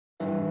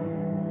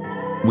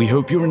We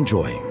hope you're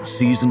enjoying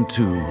Season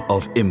 2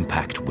 of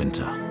Impact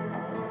Winter.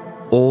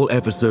 All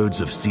episodes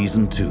of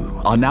Season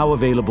 2 are now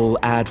available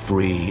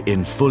ad-free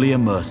in fully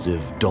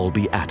immersive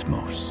Dolby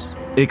Atmos,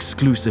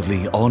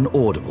 exclusively on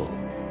Audible.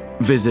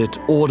 Visit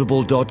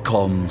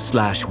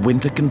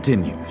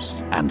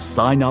audible.com/wintercontinues and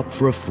sign up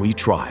for a free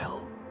trial.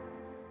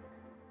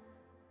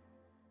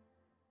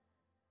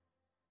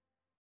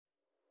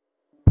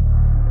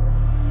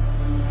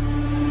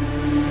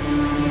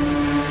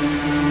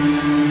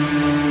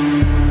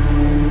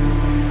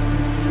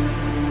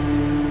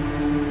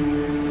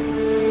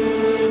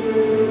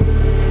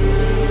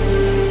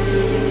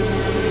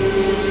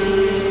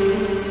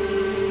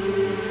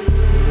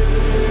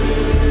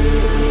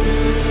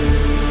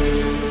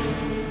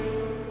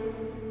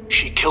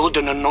 Killed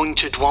an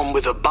anointed one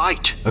with a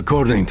bite.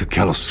 According to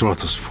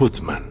Callistratus'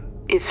 footman.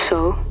 If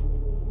so,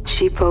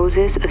 she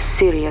poses a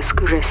serious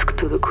risk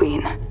to the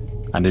Queen.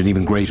 And an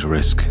even greater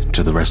risk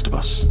to the rest of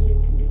us.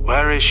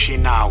 Where is she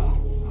now?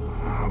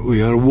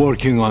 We are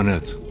working on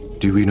it.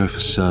 Do we know for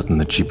certain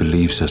that she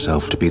believes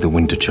herself to be the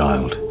Winter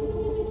Child?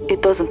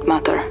 It doesn't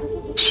matter.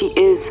 She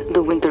is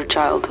the Winter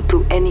Child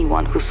to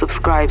anyone who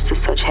subscribes to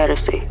such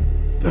heresy.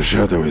 The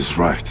Shadow is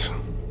right.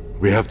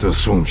 We have to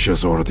assume she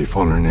has already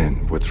fallen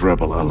in with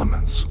rebel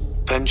elements.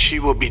 Then she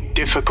will be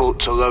difficult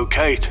to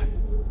locate.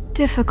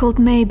 Difficult,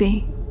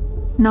 maybe.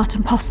 Not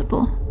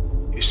impossible.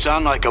 You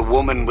sound like a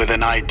woman with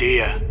an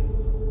idea.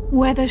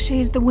 Whether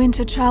she's the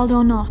Winter Child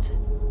or not,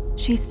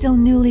 she's still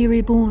newly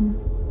reborn.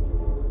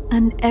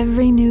 And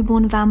every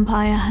newborn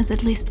vampire has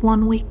at least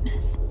one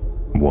weakness.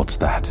 What's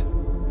that?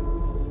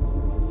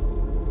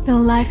 The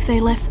life they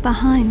left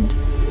behind.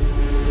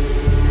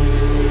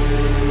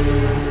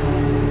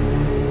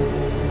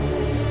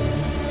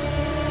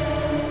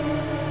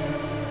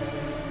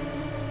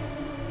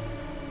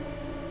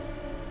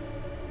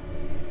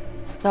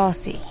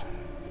 Darcy,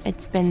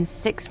 it's been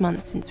 6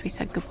 months since we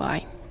said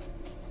goodbye.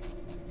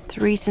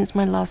 3 since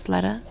my last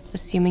letter,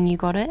 assuming you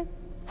got it.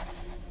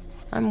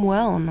 I'm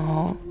well on the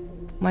whole.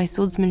 My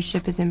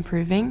swordsmanship is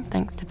improving,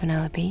 thanks to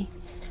Penelope.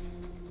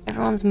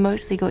 Everyone's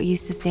mostly got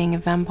used to seeing a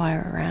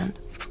vampire around.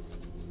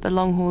 The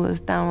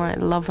Longhaulers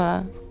downright love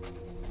her,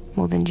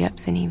 more than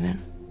Jepson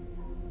even.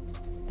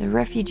 The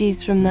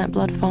refugees from that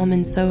blood farm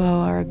in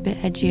Soho are a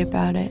bit edgy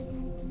about it,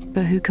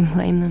 but who can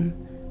blame them?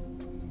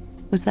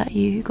 Was that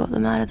you who got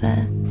them out of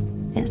there?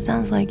 It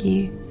sounds like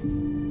you.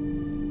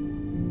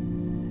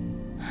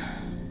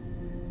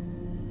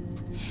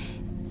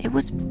 It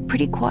was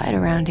pretty quiet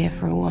around here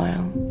for a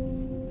while.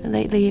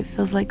 Lately, it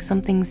feels like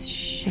something's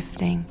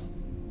shifting.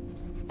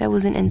 There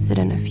was an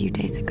incident a few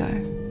days ago.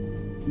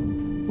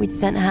 We'd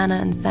sent Hannah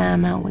and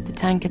Sam out with the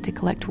tanker to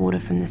collect water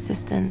from the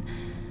cistern.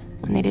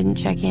 When they didn't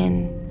check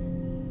in,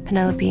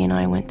 Penelope and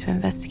I went to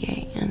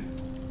investigate, and...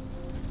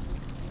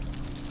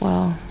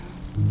 well,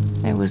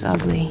 it was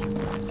ugly.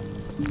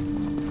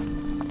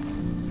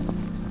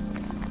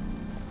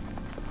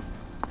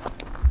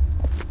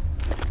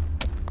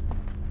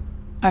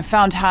 I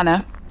found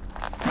Hannah.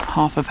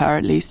 Half of her,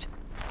 at least.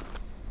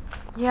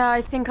 Yeah,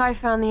 I think I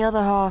found the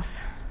other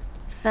half.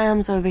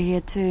 Sam's over here,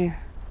 too.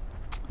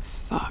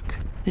 Fuck.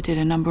 They did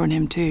a number on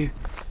him, too.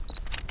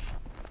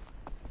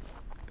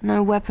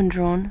 No weapon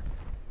drawn.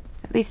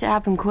 At least it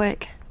happened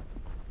quick.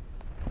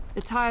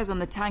 The tires on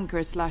the tanker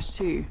are slashed,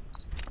 too.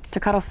 To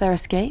cut off their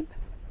escape?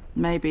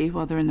 Maybe,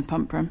 while they're in the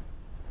pump room.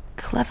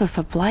 Clever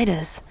for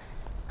blighters.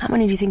 How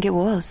many do you think it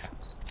was?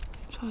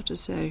 It's hard to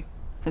say.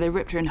 They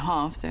ripped her in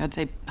half, so I'd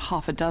say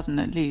half a dozen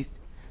at least.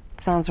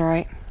 Sounds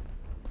right.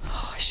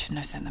 Oh, I shouldn't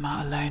have sent them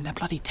out alone. They're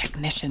bloody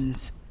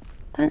technicians.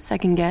 Don't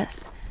second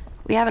guess.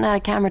 We haven't had a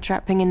camera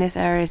trap ping in this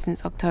area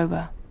since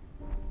October.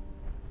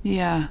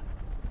 Yeah.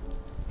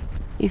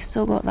 You've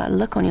still got that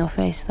look on your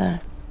face, though.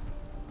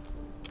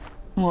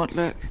 What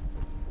look?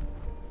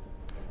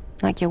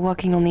 Like you're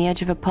walking on the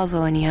edge of a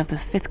puzzle and you have the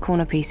 5th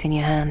corner piece in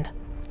your hand.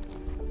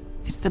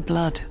 It's the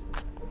blood.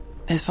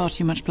 There's far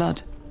too much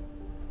blood.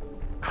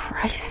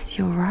 Christ,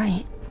 you're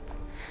right.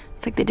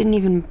 It's like they didn't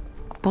even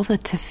bother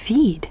to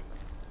feed.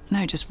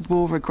 No, just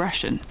raw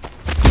regression.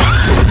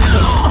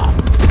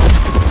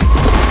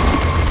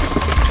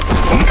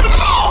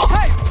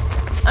 Hey!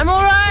 I'm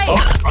alright!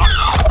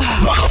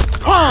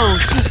 Whoa,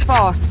 she's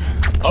fast.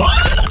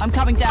 I'm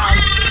coming down.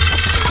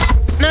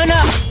 No,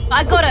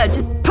 I got her.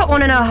 Just put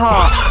one in her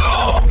heart.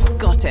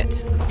 Got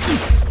it.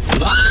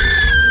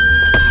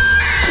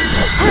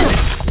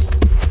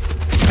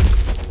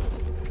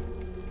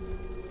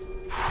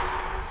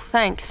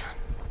 Thanks.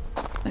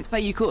 Looks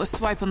like you caught a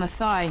swipe on the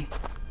thigh.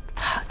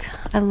 Fuck,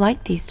 I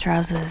like these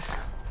trousers.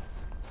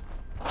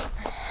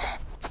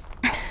 Do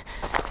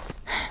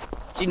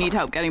you need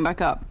help getting back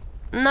up?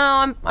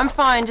 No, I'm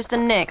fine, just a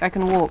nick. I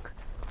can walk.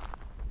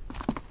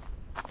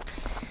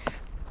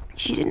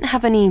 She didn't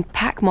have any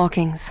pack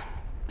markings.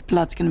 The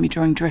blood's gonna be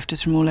drawing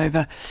drifters from all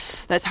over.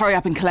 Let's hurry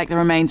up and collect the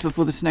remains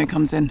before the snow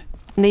comes in.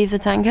 Leave the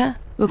tanker?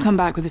 We'll come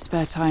back with a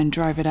spare tire and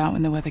drive it out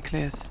when the weather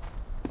clears.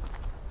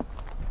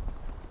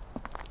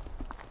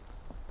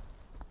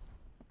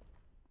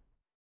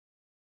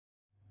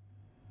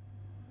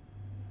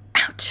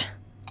 Ouch.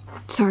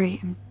 Sorry,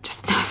 I'm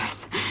just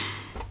nervous.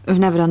 I've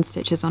never done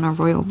stitches on a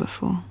royal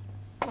before.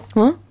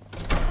 What?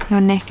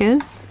 Your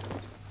knickers,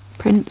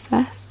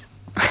 princess.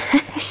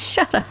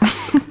 Shut up.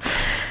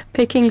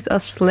 Pickings are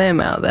slim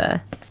out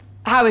there.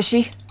 How is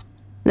she?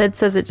 Ned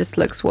says it just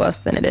looks worse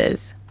than it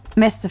is.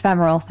 Missed the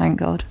femoral, thank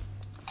God.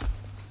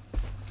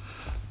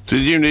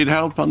 Did you need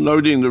help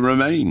unloading the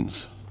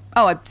remains?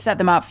 Oh, I set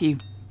them out for you.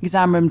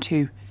 Exam room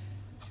 2.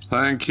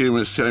 Thank you,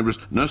 Miss Chambers.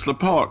 Nurse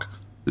Lepark,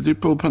 did you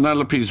pull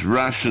Penelope's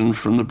ration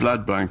from the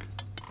blood bank?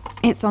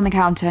 It's on the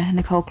counter in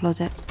the coal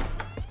closet.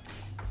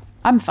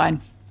 I'm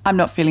fine. I'm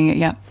not feeling it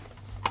yet.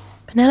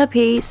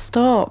 Penelope,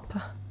 stop.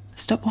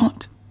 Stop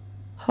what?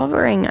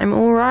 Hovering, I'm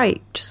all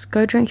right. Just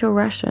go drink your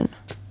ration.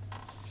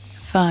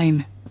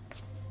 Fine.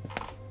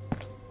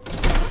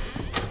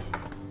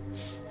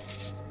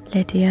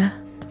 Lydia.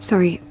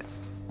 Sorry,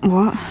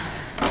 what?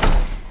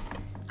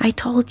 I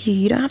told you,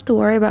 you don't have to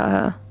worry about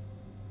her.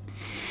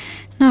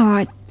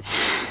 No,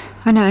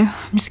 I know.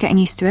 I'm just getting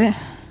used to it.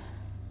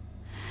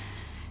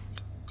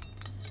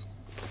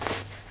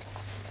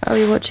 Are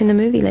we watching the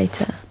movie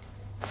later?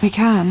 We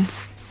can.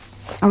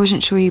 I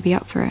wasn't sure you'd be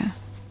up for it.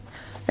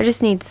 I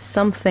just need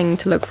something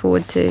to look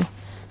forward to.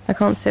 I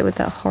can't sit with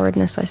that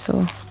horridness I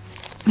saw.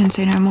 Then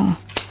say no more.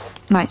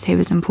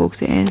 Lightsabers and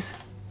porks it is.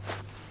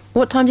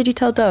 What time did you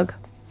tell Doug?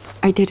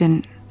 I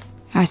didn't.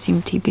 I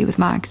assumed he'd be with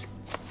Mags.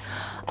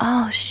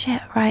 Oh,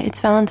 shit, right. It's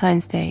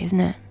Valentine's Day,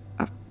 isn't it?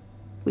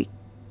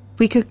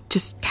 We could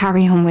just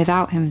carry on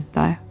without him,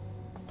 though.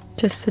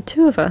 Just the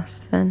two of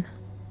us, then?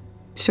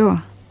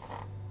 Sure.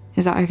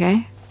 Is that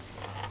okay?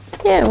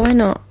 Yeah, why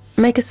not?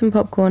 Make us some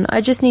popcorn.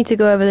 I just need to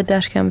go over the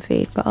dashcam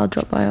feed, but I'll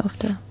drop by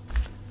after.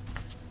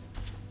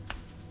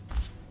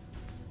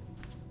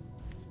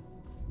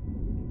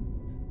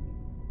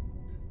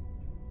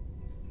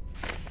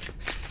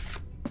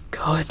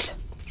 God,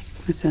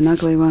 it's an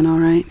ugly one, all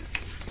right.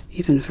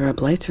 Even for a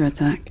blighter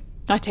attack.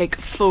 I take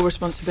full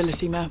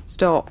responsibility, Ma.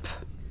 Stop.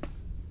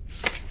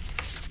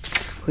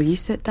 Will you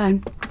sit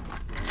down?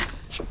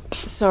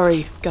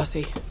 Sorry,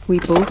 Gussie. We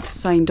both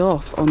signed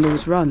off on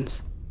those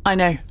runs. I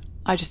know.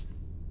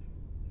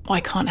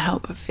 I can't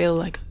help but feel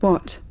like...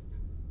 What?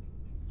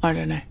 I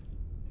don't know.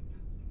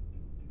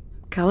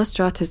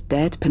 Callistrata's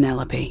dead,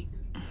 Penelope.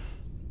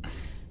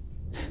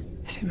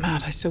 Is it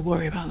mad I still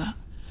worry about that?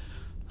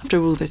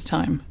 After all this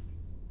time,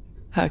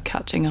 her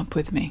catching up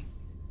with me.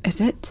 Is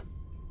it?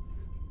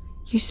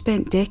 You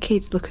spent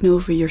decades looking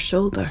over your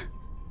shoulder.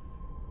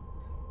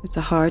 It's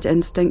a hard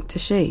instinct to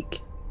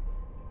shake.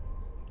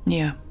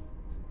 Yeah.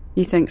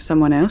 You think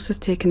someone else has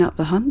taken up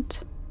the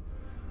hunt?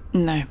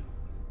 No.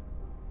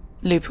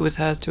 Lupa was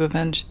hers to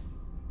avenge.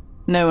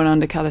 No one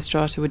under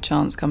Callistrata would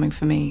chance coming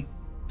for me,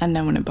 and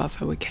no one above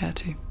her would care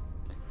to.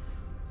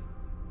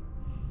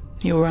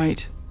 You're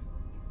right.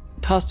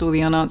 Past all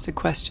the unanswered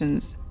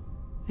questions,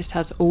 this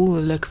has all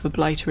the look of a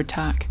blighter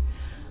attack.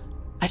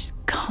 I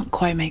just can't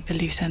quite make the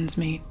loose ends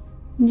meet.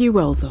 You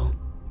will, though.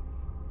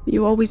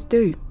 You always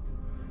do.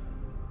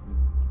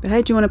 But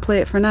how do you want to play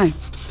it for now?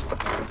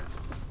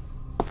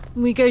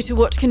 We go to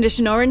watch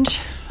Condition Orange,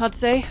 I'd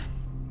say.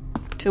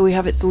 Till we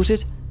have it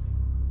sorted.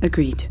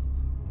 Agreed.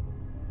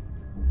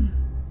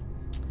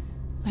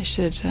 I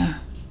should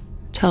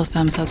tell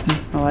Sam's husband.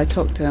 Oh, I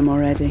talked to him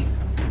already.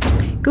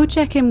 Go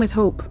check in with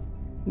Hope.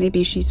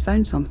 Maybe she's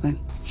found something.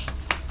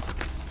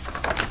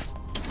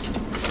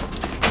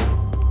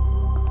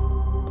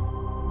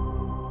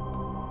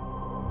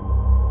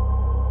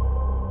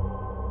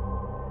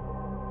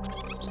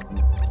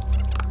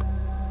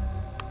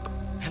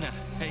 Hannah,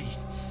 hey.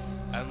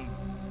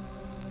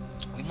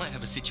 We might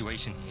have a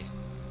situation here.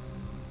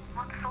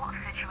 What sort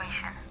of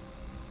situation?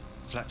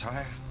 Flat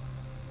tire?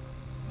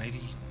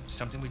 Maybe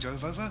something we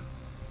drove over?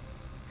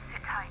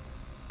 Sit tight.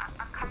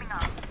 I'm coming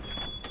up.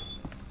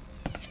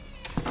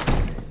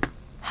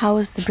 How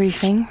was the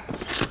briefing?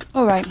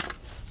 All right.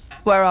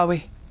 Where are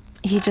we?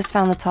 He just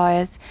found the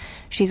tyres.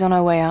 She's on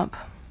her way up.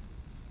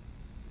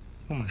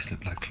 Almost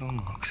look like claw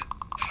marks.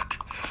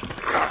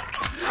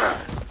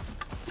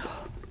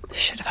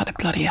 Should have had a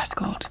bloody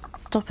escort.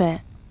 Stop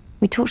it.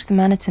 We torched the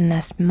Manitin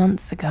nest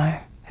months ago.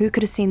 Who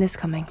could have seen this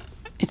coming?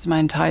 It's my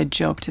entire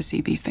job to see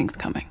these things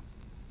coming.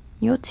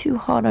 You're too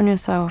hard on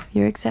yourself.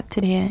 You're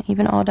accepted here.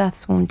 Even Ardath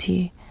sworn to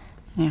you.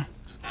 Yeah.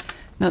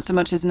 Not so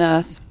much as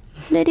Nurse.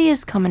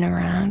 Lydia's coming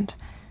around.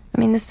 I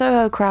mean, the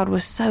Soho crowd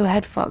was so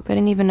headfucked they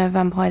didn't even know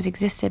vampires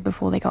existed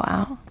before they got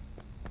out.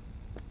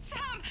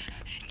 Sam!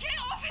 Get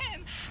off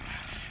him!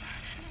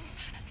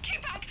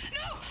 Get back!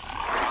 No!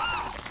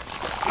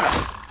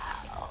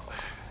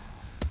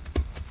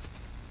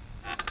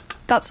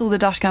 That's all the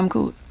dashcam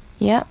caught?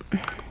 Yep.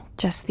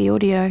 Just the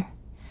audio.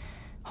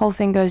 Whole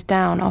thing goes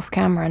down off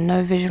camera and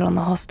no visual on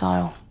the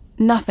hostile.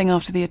 Nothing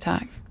after the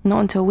attack? Not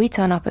until we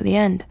turn up at the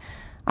end.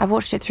 I've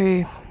watched it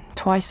through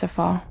twice so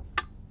far.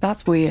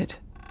 That's weird.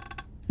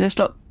 They're just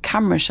lot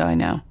camera shy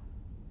now.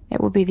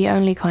 It would be the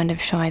only kind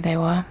of shy they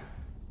were.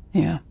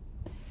 Yeah.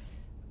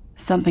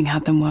 Something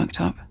had them worked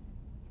up.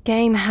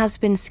 Game has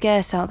been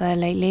scarce out there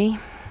lately.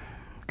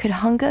 Could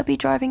hunger be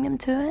driving them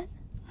to it?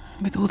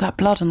 With all that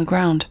blood on the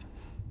ground.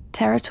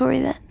 territory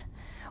then?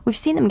 We've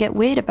seen them get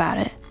weird about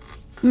it.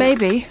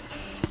 Maybe.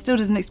 Still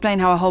doesn't explain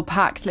how a whole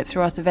pack slipped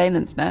through our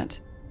surveillance net.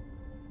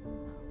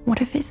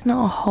 What if it's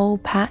not a whole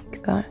pack,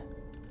 though?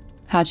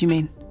 How do you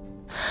mean?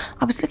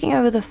 I was looking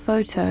over the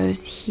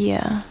photos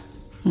here.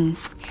 Am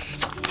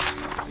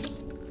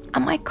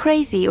I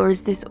crazy, or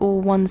is this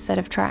all one set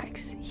of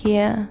tracks?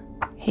 Here,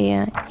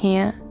 here,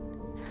 here.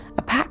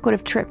 A pack would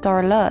have tripped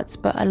our alerts,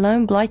 but a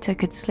lone blighter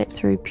could slip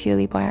through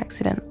purely by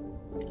accident.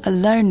 A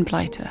lone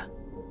blighter?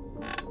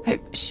 Oh,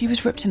 she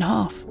was ripped in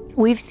half.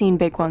 We've seen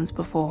big ones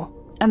before.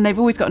 And they've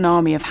always got an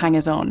army of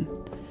hangers-on.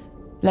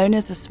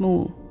 Loners are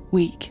small,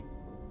 weak.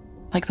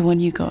 Like the one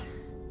you got.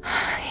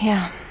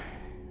 Yeah.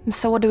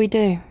 So what do we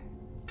do?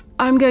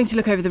 I'm going to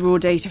look over the raw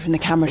data from the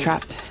camera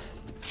traps.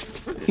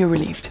 You're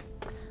relieved.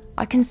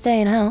 I can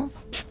stay and help.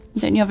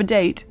 Don't you have a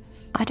date?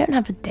 I don't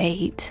have a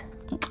date.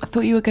 I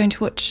thought you were going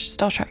to watch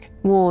Star Trek.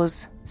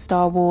 Wars.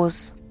 Star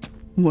Wars.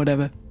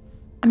 Whatever.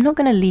 I'm not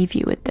going to leave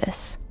you with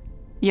this.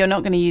 You're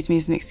not going to use me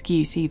as an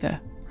excuse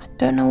either. I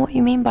don't know what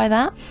you mean by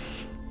that.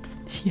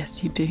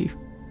 Yes, you do.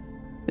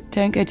 But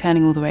don't go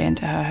turning all the way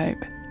into her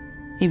hope.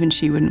 Even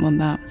she wouldn't want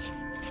that.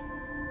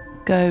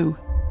 Go.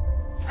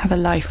 Have a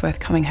life worth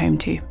coming home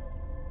to.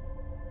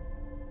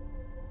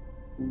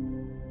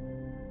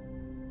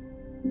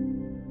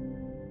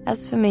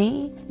 As for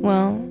me,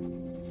 well,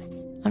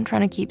 I'm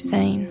trying to keep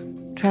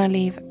sane. Trying to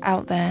leave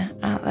out there.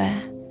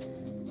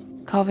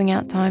 Carving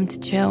out time to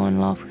chill and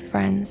laugh with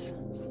friends.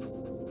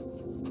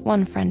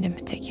 One friend in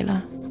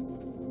particular.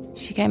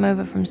 She came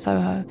over from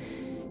Soho.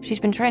 She's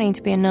been training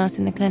to be a nurse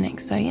in the clinic,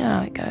 so you know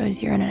how it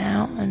goes, you're in and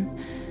out,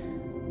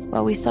 and,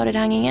 well, we started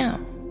hanging out.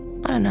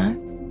 I don't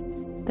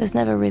know. There's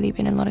never really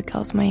been a lot of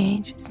girls my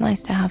age. It's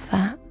nice to have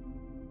that.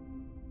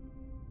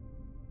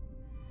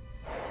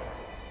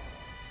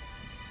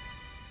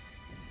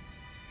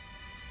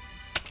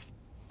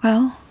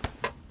 Well,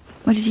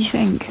 what did you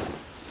think?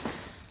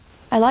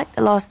 I like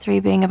the last 3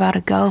 being about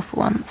a girl for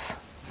once.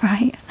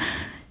 Right?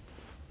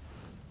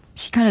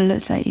 She kind of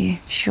looks like you.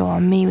 Sure,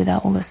 me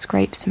without all the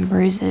scrapes and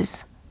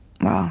bruises.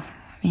 Well,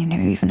 I mean,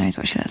 who even knows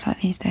what she looks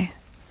like these days?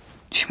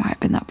 She might have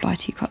been that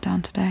blighter you got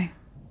down today.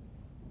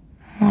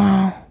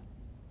 Wow.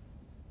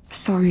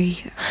 Sorry.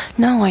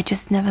 No, I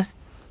just never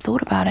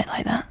thought about it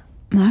like that.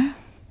 No? I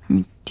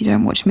mean, you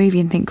don't watch a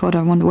movie and think, God,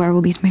 I wonder where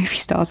all these movie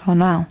stars are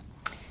now.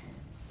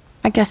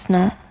 I guess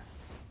not.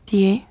 Do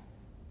you?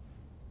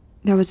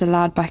 There was a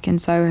lad back in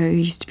Soho who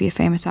used to be a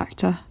famous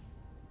actor.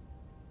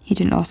 He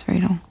didn't last very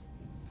long.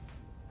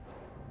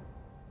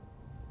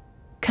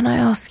 Can I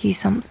ask you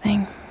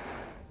something?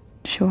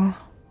 Sure.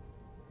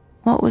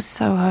 What was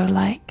Soho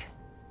like?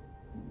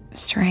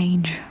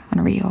 Strange,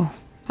 unreal.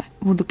 Like,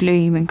 all the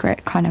gloom and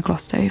grit kind of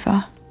glossed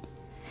over.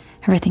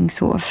 Everything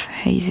sort of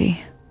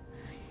hazy.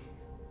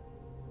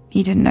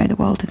 You didn't know the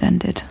world had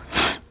ended.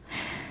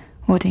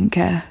 Or didn't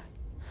care.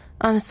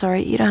 I'm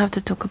sorry, you don't have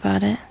to talk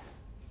about it.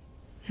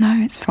 No,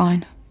 it's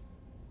fine.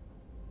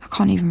 I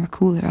can't even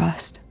recall the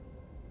rest.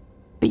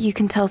 But you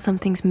can tell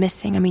something's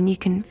missing. I mean, you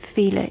can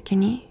feel it,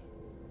 can you?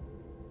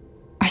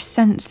 I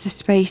sense the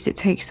space it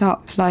takes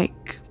up,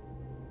 like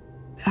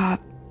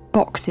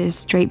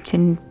boxes draped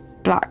in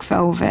black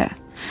velvet.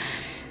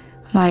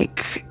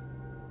 Like,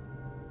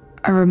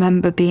 I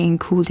remember being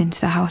called into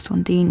the house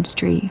on Dean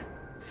Street.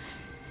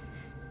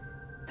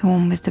 The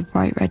one with the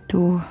bright red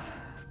door.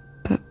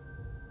 But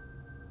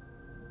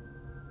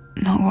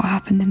not what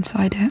happened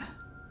inside it.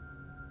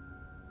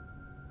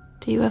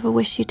 Do you ever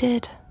wish you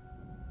did?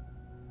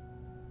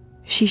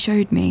 She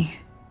showed me.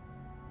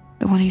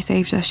 The one who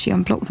saved us, she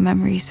unblocked the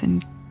memories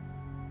and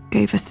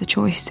gave us the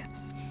choice.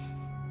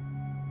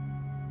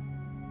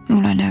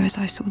 All I know is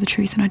I saw the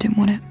truth and I didn't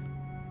want it.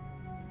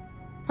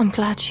 I'm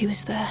glad she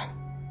was there.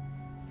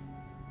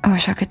 I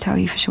wish I could tell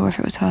you for sure if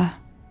it was her.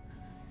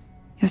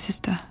 Your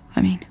sister,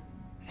 I mean.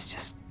 It's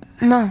just...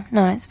 No,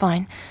 it's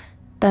fine.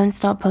 Don't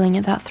start pulling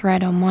at that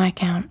thread on my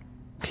account.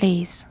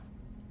 Please.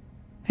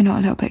 You're not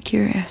a little bit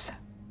curious?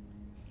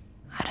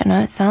 I don't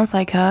know, it sounds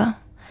like her.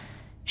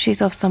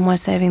 She's off somewhere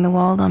saving the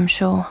world, I'm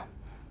sure.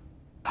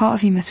 Part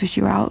of you must wish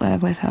you were out there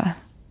with her.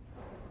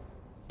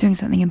 Doing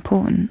something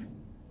important.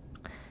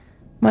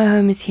 My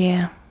home is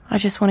here. I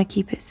just want to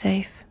keep it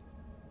safe.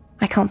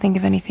 I can't think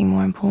of anything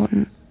more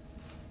important.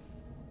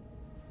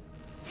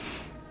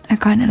 I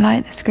kind of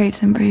like the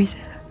scrapes and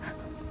bruises.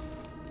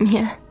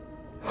 Yeah?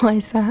 Why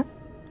is that?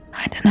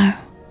 I don't know.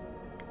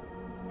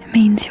 It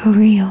means you're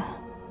real.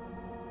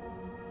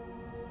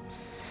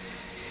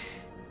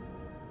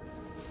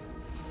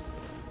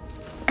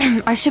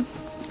 I should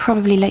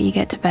probably let you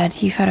get to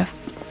bed. You've had a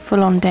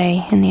full-on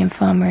day in the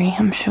infirmary,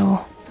 I'm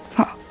sure.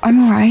 But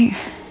I'm alright.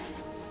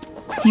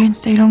 You can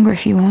stay longer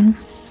if you want.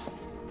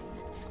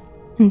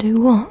 And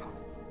do what?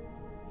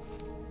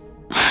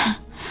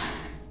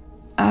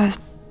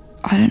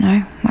 I don't know,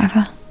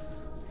 whatever.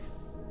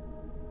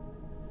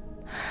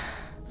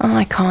 Oh,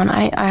 I can't.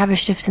 I have a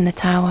shift in the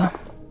tower.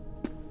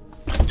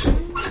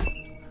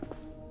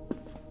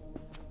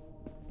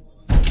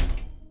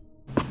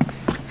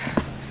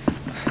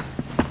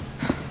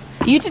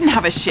 You didn't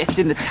have a shift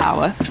in the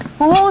tower.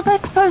 Well, what was I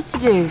supposed to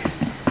do?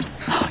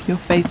 Oh, your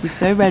face is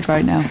so red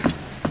right now.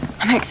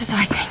 I'm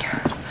exercising.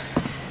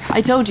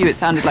 I told you it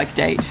sounded like a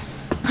date.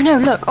 I know,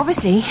 look,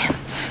 obviously,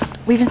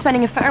 we've been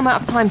spending a fair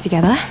amount of time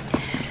together.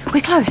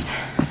 We're close.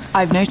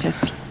 I've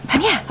noticed.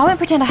 And yeah, I won't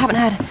pretend I haven't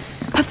had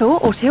a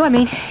thought or two. I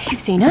mean, you've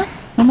seen her.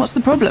 And what's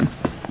the problem?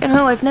 You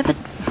know, I've never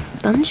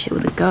done shit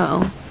with a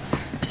girl.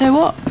 So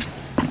what?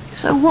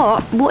 So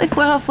what? What if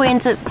we're halfway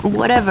into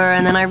whatever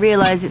and then I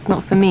realise it's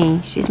not for me?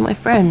 She's my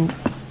friend.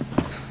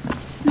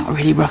 It's not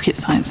really rocket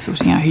science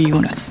sorting out who you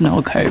want to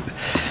snog, Hope.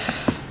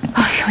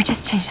 Oh, can we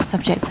just change the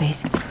subject,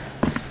 please?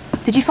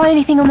 Did you find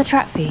anything on the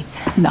trap feeds?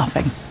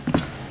 Nothing.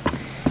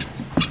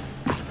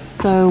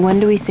 So when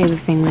do we say the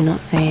thing we're not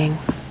saying?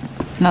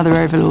 Another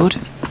overlord?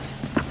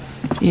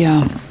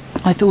 Yeah,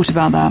 I thought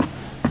about that.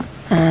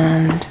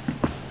 And?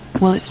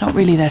 Well, it's not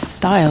really their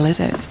style,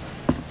 is it?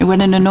 When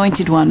an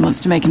anointed one wants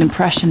to make an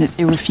impression, it's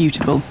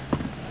irrefutable.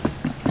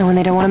 And when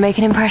they don't want to make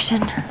an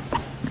impression?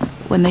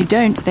 When they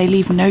don't, they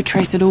leave no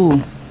trace at all.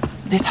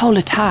 This whole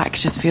attack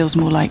just feels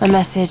more like... a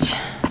message.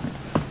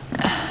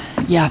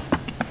 Yeah,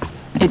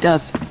 it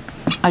does.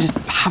 I just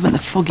haven't the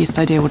foggiest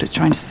idea what it's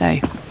trying to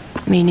say.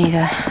 Me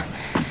neither.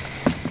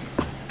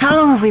 How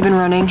long have we been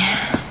running?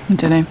 I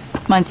don't know.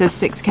 Mine says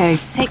 6K.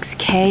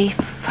 6K?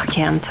 Fuck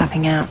it, I'm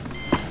tapping out.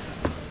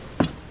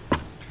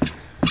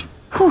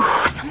 Whew,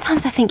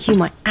 sometimes I think you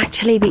might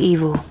actually be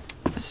evil.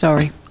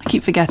 Sorry, I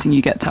keep forgetting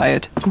you get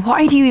tired.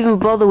 Why do you even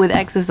bother with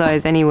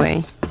exercise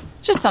anyway?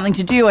 Just something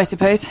to do, I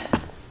suppose.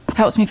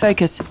 Helps me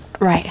focus.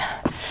 Right.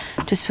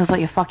 Just feels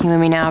like you're fucking with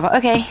me now, but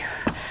okay.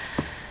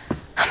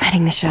 I'm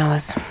heading the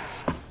showers.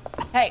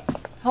 Hey,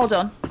 hold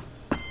on.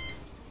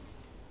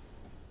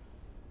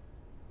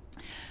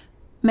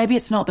 Maybe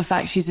it's not the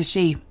fact she's a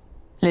she,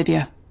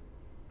 Lydia.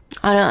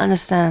 I don't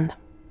understand.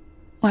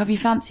 Well, have you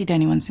fancied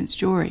anyone since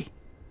Jory?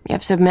 You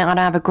have to admit I don't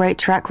have a great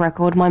track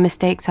record. My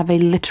mistakes have a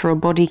literal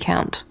body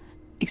count.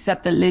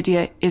 Except that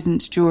Lydia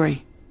isn't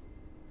Jory.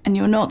 And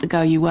you're not the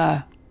girl you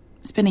were.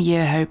 It's been a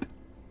year, Hope.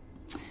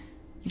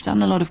 You've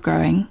done a lot of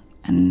growing,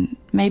 and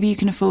maybe you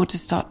can afford to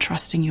start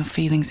trusting your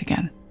feelings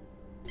again.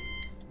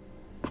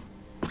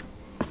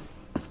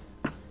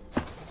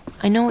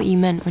 I know what you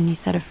meant when you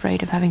said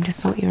afraid of having to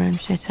sort your own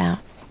shit out.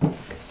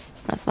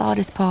 That's the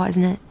hardest part,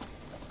 isn't it?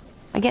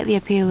 I get the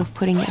appeal of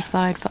putting it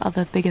aside for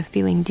other, bigger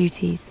feeling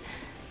duties.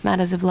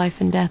 Matters of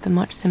life and death are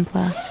much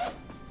simpler.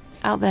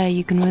 Out there,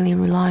 you can really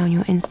rely on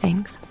your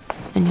instincts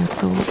and your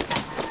sword.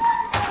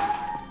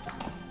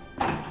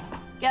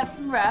 Get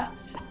some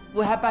rest.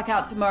 We'll head back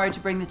out tomorrow to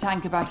bring the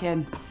tanker back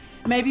in.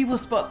 Maybe we'll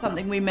spot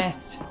something we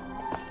missed.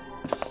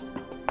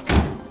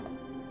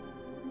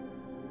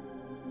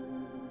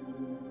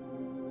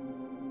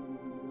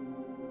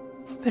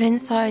 But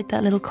inside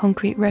that little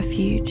concrete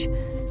refuge,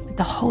 with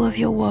the whole of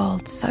your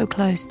world so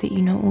close that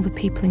you know all the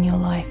people in your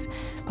life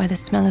by the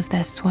smell of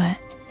their sweat,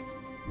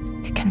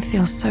 it can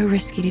feel so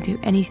risky to do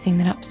anything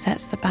that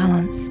upsets the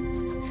balance.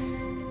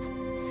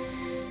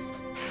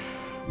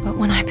 But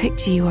when I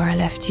picked you where I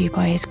left you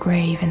by his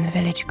grave in the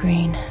village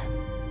green,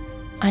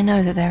 I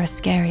know that there are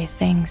scarier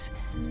things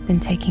than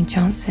taking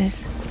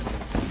chances.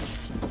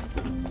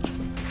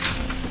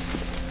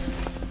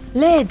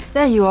 Lyd,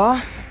 there you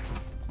are.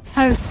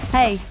 Oh,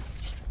 hey.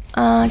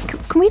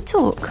 Can we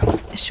talk?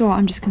 Sure,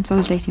 I'm just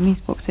consolidating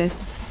these boxes.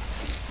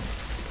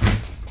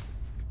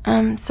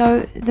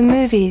 So the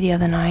movie the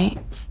other night...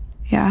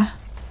 Yeah?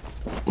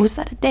 Was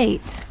that a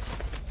date?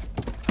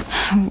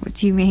 What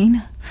do you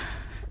mean?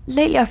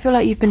 Lately I feel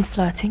like you've been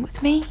flirting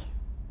with me.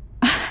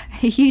 Are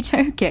you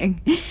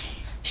joking?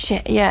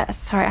 Shit, yeah,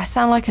 sorry, I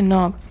sound like a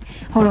knob.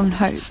 Hold on,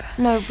 Hope.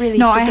 No, really,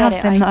 no, I have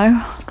it. been,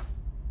 though.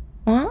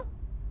 What?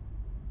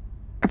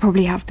 I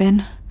probably have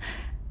been.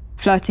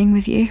 Flirting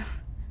with you.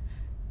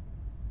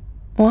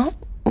 What?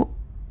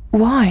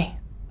 Why?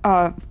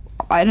 I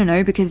don't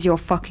know, because you're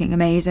fucking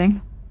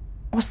amazing.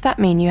 What's that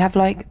mean? You have,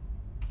 like,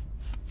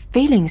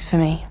 feelings for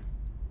me?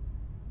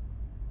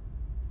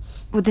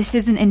 Well, this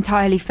isn't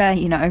entirely fair,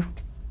 you know.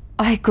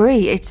 I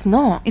agree, it's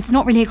not. It's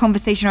not really a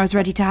conversation I was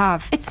ready to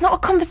have. It's not a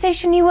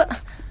conversation you were...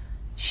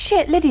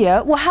 Shit,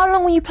 Lydia, well, how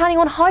long were you planning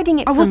on hiding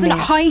it from me? I wasn't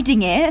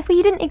hiding it. But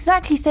you didn't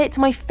exactly say it to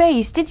my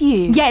face, did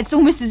you? Yeah, it's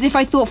almost as if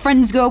I thought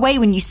friends go away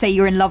when you say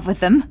you're in love with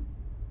them.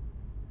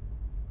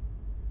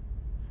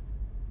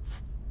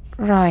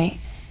 Right.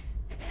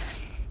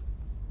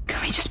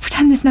 Can we just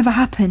pretend this never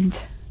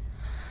happened?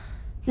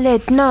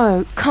 Lyd,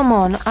 no, come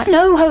on.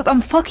 No, Hope,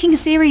 I'm fucking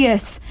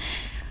serious.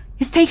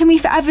 It's taken me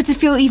forever to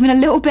feel even a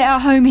little bit at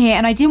home here,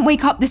 and I didn't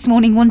wake up this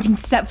morning wanting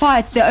to set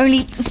fire to the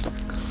only...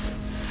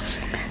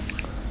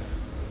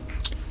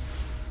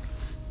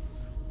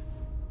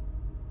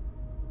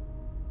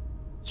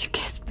 You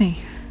kissed me.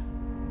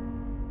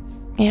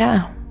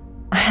 Yeah,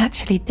 I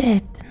actually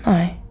did, didn't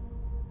I?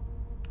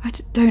 I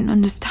don't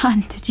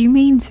understand. Did you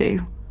mean to?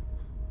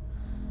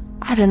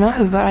 I don't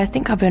know, but I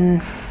think I've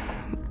been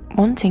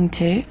wanting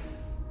to.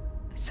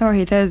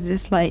 Sorry, there's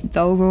this, like,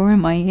 dull roar in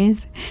my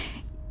ears.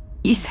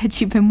 You said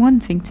you've been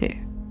wanting to.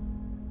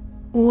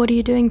 What are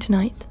you doing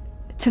tonight?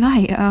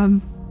 Tonight,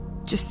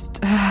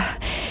 Just,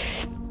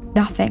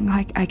 nothing,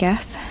 I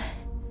guess.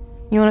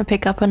 You want to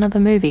pick up another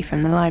movie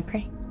from the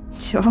library?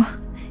 Sure,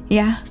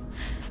 yeah.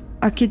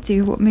 I could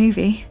do what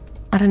movie?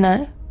 I don't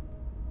know.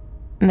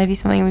 Maybe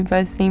something we've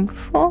both seen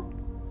before?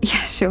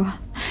 Yeah, sure.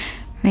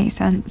 Makes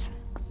sense.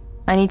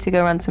 I need to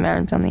go run some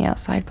errands on the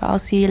outside, but I'll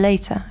see you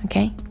later,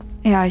 okay?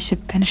 Yeah, I should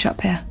finish up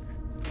here.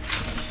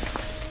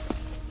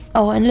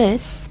 Oh, and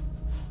Liz,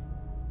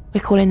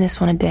 we're calling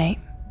this one a date.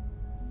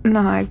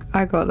 No,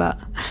 I got that.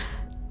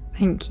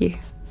 Thank you.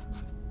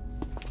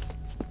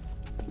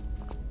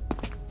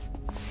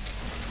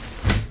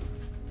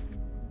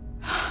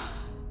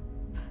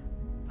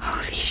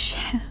 Holy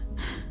shit.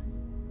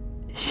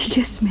 She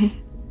kissed me.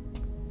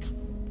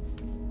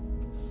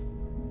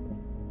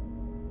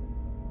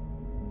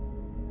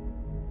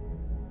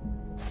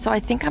 So I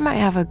think I might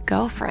have a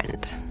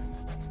girlfriend.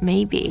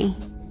 Maybe.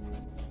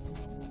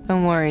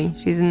 Don't worry,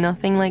 she's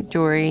nothing like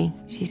Jory.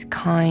 She's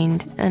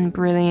kind and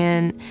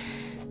brilliant,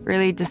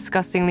 really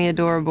disgustingly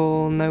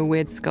adorable, no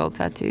weird skull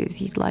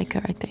tattoos. You'd like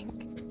her, I think.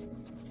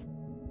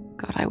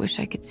 God, I wish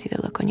I could see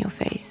the look on your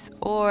face.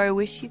 Or I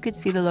wish you could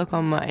see the look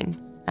on mine.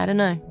 I don't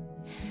know.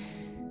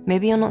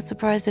 Maybe you're not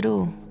surprised at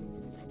all.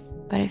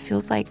 But it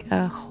feels like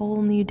a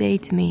whole new day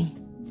to me.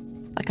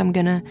 Like I'm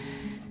gonna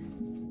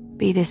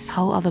be this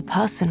whole other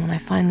person when I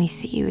finally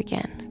see you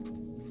again.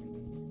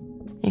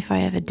 If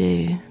I ever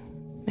do,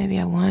 maybe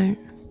I won't.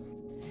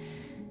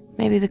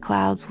 Maybe the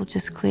clouds will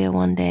just clear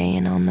one day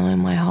and I'll know in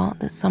my heart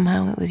that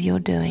somehow it was your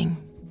doing.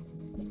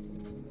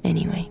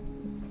 Anyway,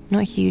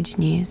 not huge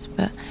news,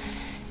 but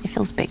it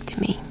feels big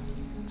to me.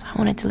 So I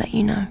wanted to let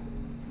you know.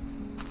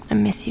 I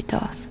miss you,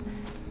 Doss.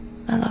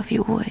 I love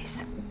you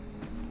always.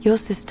 Your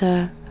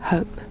sister,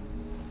 Hope.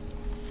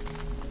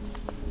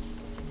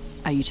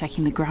 Are you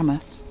checking the grammar?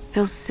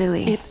 Feels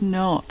silly. It's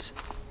not.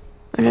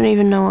 I don't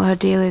even know what her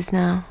deal is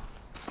now.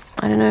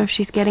 I don't know if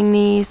she's getting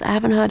these. I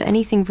haven't heard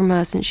anything from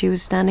her since she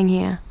was standing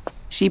here.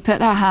 She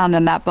put her hand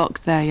in that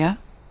box there, yeah?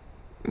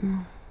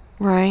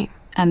 Right.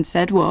 And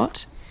said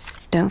what?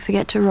 Don't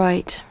forget to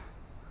write.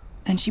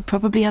 Then she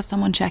probably has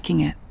someone checking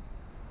it.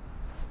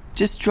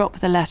 Just drop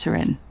the letter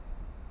in.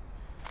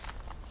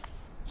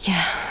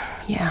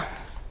 Yeah.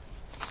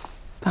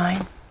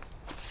 Fine.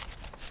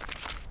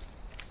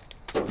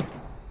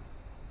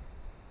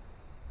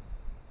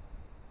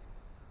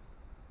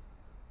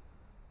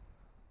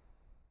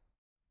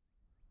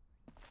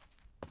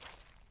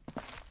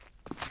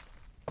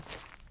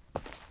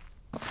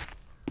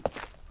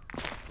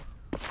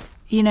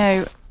 You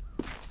know,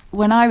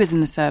 when I was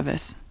in the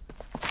service,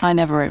 I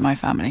never wrote my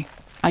family.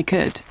 I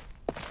could,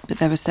 but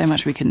there was so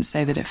much we couldn't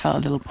say that it felt a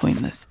little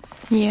pointless.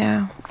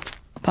 Yeah.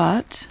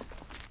 But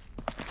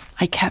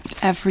I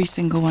kept every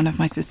single one of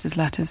my sister's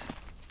letters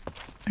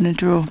in a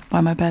drawer by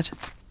my bed.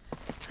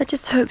 I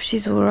just hope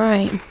she's all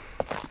right.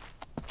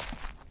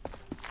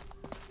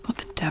 What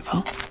the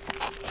devil?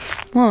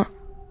 What?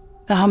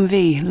 The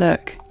Humvee,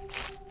 look.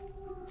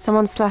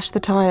 Someone slashed the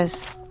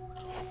tires.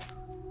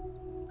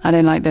 I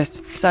don't like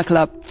this. Circle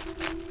up.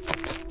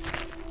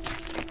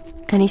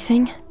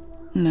 Anything?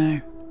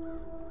 No.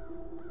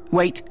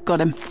 Wait,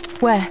 got him.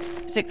 Where?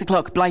 6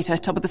 o'clock, Blighter,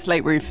 top of the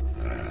slate roof.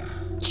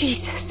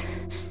 Jesus.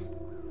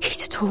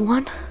 He's a tall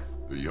one.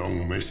 The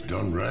young Miss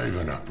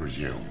Dunraven, I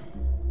presume.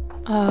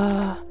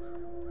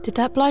 Did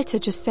that blighter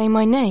just say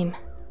my name?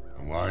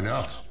 And why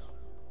not?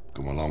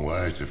 Come a long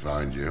way to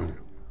find you.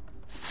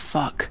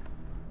 Fuck.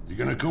 You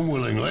gonna come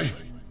willingly?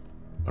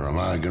 Or am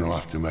I gonna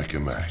have to make a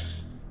mess?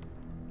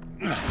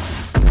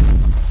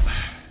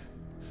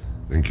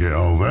 Think it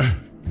over.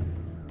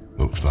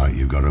 Looks like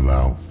you've got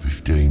about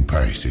 15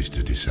 paces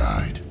to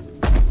decide.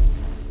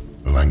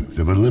 The length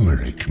of a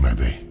limerick,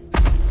 maybe.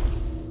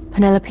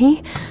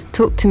 Penelope,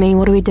 talk to me.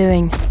 What are we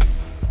doing?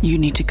 You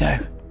need to go.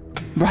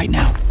 Right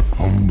now.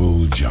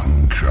 Humble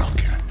John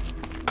Crocker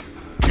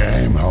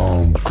came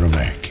home from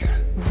Acre.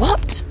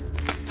 What?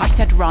 I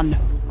said run.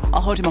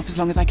 I'll hold him off as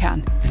long as I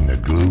can. In the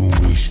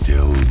gloomy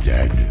still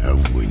dead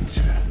of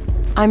winter.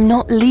 I'm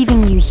not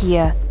leaving you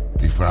here.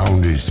 He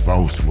found his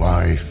false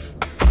wife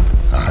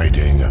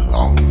hiding a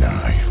long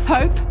knife.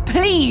 Hope,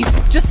 please,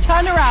 just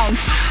turn around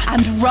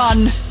and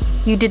run.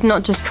 You did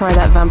not just try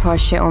that vampire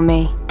shit on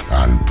me.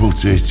 And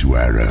put it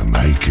where a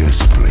maker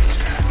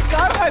splitter.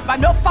 Go, Hope,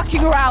 I'm not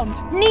fucking around.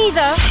 Neither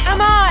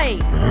am I.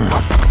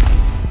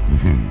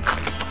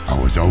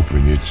 I was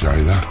hoping you'd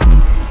say that.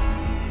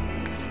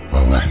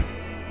 Well then,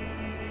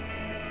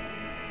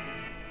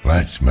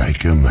 let's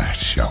make a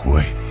mess, shall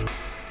we?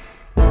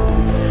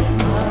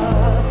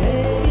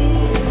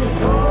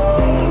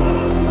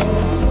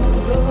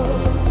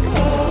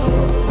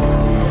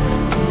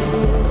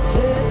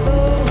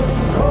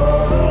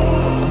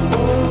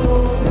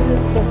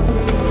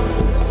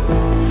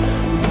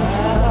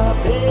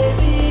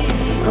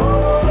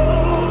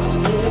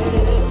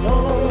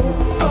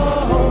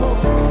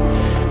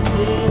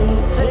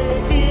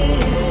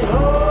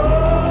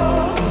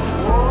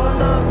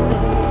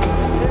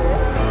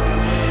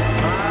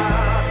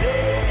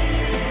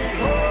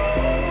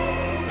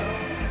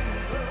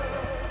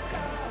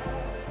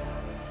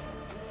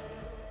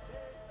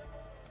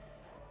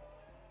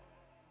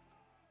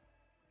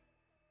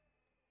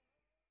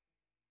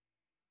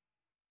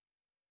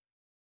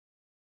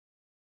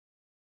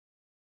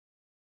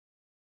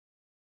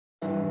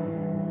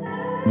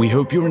 We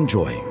hope you're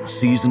enjoying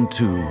Season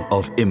 2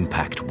 of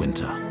Impact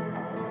Winter.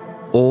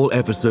 All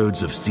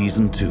episodes of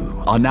Season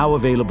 2 are now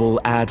available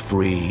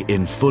ad-free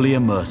in fully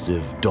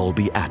immersive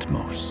Dolby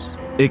Atmos,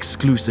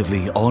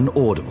 exclusively on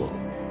Audible.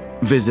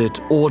 Visit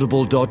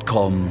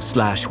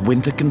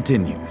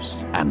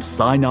audible.com/wintercontinues and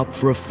sign up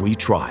for a free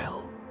trial.